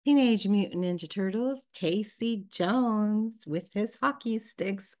Teenage Mutant Ninja Turtles, Casey Jones with his hockey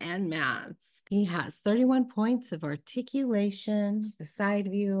sticks and mask. He has 31 points of articulation, the side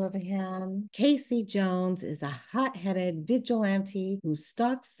view of him. Casey Jones is a hot-headed vigilante who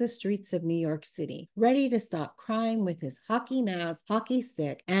stalks the streets of New York City, ready to stop crime with his hockey mask, hockey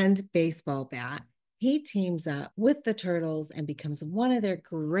stick, and baseball bat. He teams up with the Turtles and becomes one of their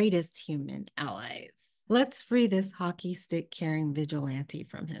greatest human allies. Let's free this hockey stick carrying vigilante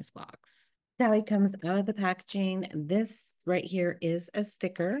from his box. Now he comes out of the packaging. This right here is a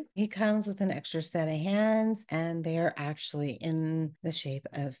sticker. He comes with an extra set of hands, and they're actually in the shape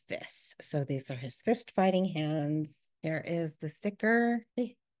of fists. So these are his fist fighting hands. There is the sticker.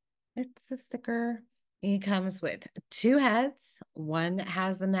 It's a sticker. He comes with two heads, one that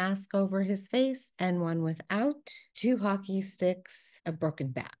has the mask over his face and one without, two hockey sticks, a broken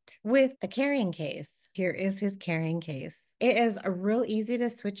bat, with a carrying case. Here is his carrying case. It is real easy to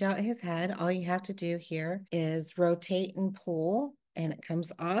switch out his head. All you have to do here is rotate and pull, and it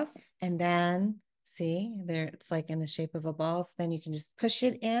comes off. And then see there, it's like in the shape of a ball. So then you can just push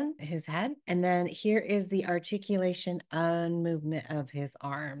it in his head. And then here is the articulation and movement of his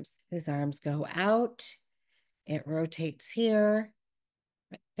arms. His arms go out. It rotates here,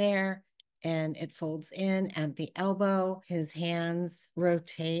 right there, and it folds in at the elbow. His hands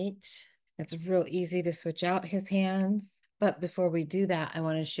rotate. It's real easy to switch out his hands. But before we do that, I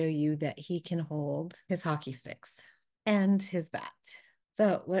want to show you that he can hold his hockey sticks and his bat.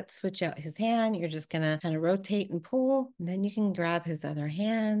 So let's switch out his hand. You're just going to kind of rotate and pull. And then you can grab his other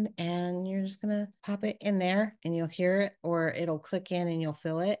hand and you're just going to pop it in there and you'll hear it, or it'll click in and you'll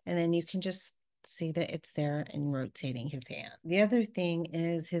feel it. And then you can just see that it's there and rotating his hand. The other thing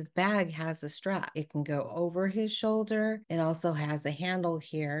is his bag has a strap. It can go over his shoulder. It also has a handle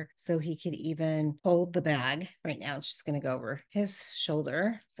here, so he could even hold the bag. Right now it's just going to go over his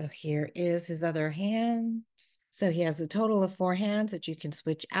shoulder. So here is his other hand. So he has a total of 4 hands that you can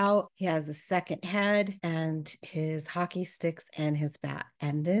switch out. He has a second head and his hockey sticks and his bat.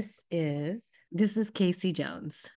 And this is Casey Jones.